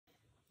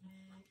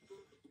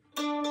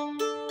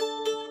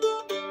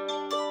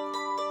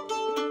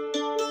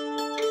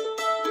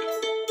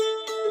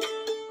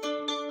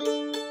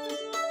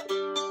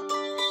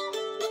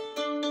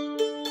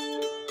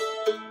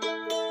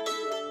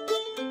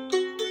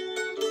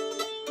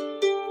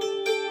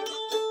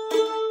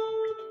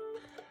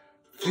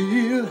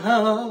Feel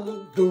how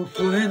the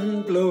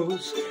wind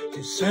blows,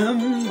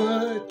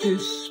 December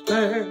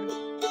despair.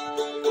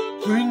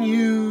 Bring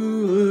you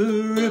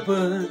a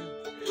ribbon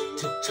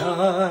to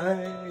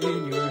tie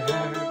in your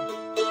hair.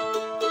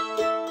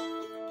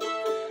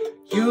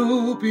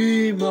 You'll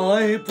be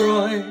my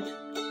bride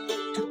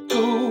to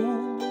go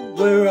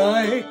where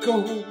I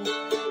go.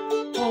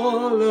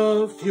 All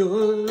of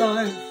your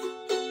life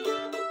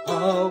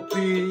I'll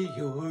be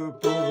your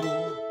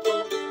beau.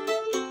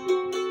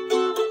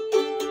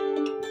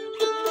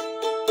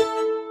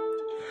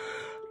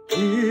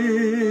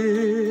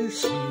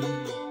 Kiss me,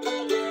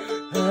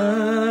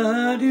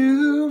 and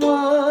you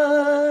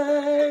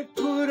might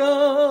put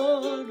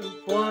on a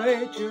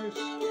white dress.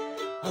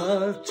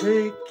 I'll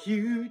take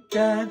you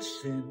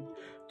dancing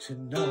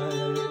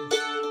tonight.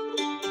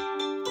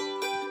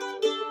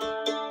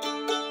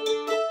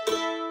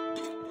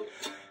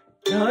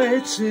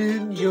 Nights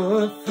in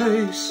your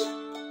face,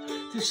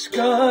 the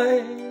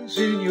skies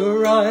in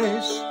your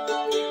eyes,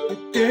 the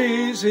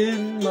days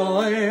in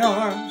my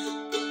arms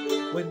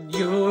when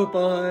you're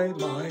by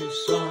my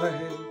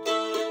side.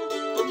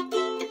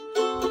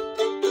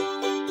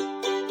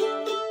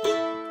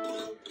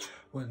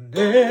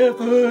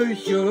 Whenever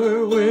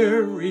you're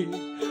weary,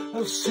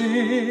 I'll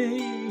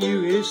sing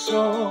you a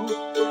song.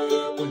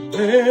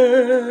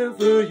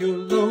 Whenever you're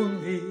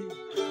lonely,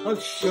 I'll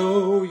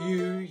show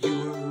you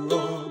you're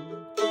wrong.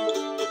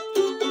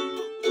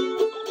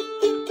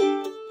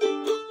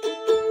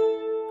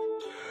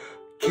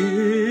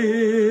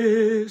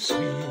 Kiss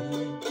me,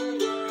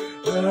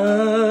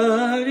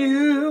 and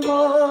you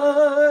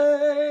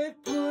might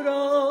put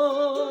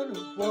on a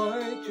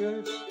white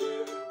dress.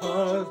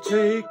 I'll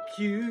take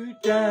you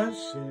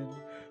dancing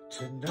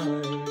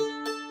tonight.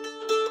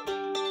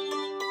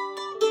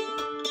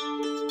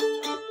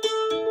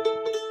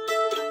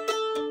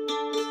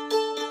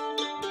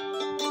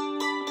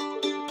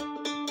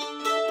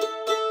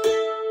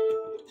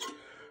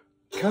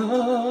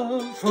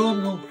 Come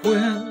from the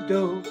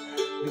window,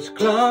 let's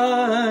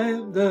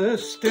climb the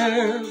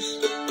stairs.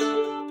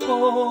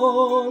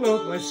 All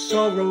of my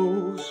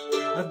sorrows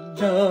and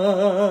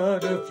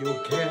none of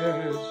your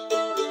cares.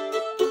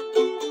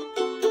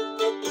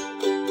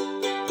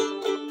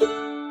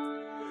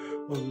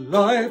 Well,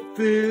 life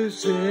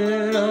is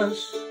in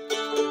us,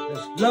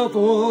 let's love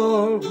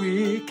all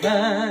we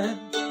can.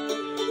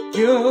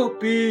 You'll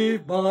be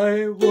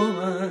my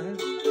woman,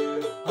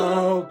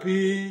 I'll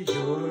be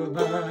your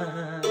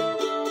man.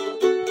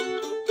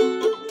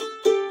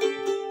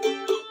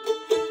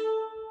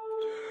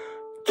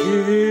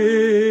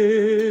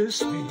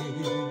 Kiss me,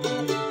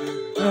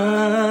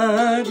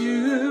 and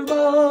you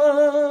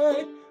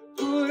might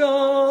put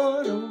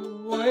on a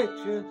white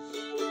dress.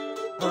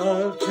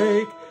 I'll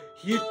take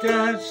you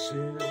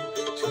dancing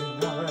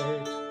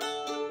tonight.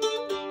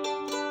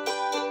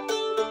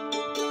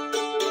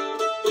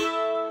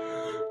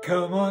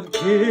 Come on,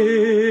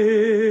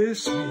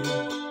 kiss me,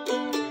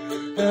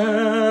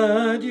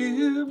 and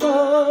you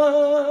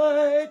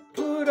might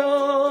put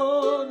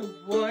on a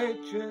white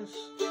dress.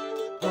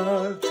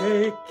 I'll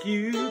take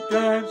you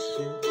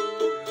dancing.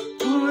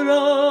 Put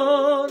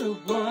on a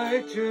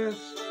white dress.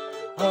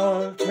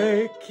 I'll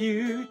take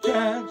you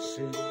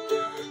dancing.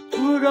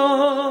 Put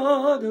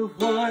on a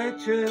white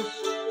dress.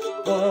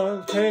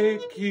 I'll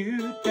take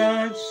you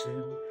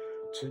dancing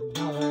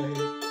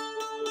tonight.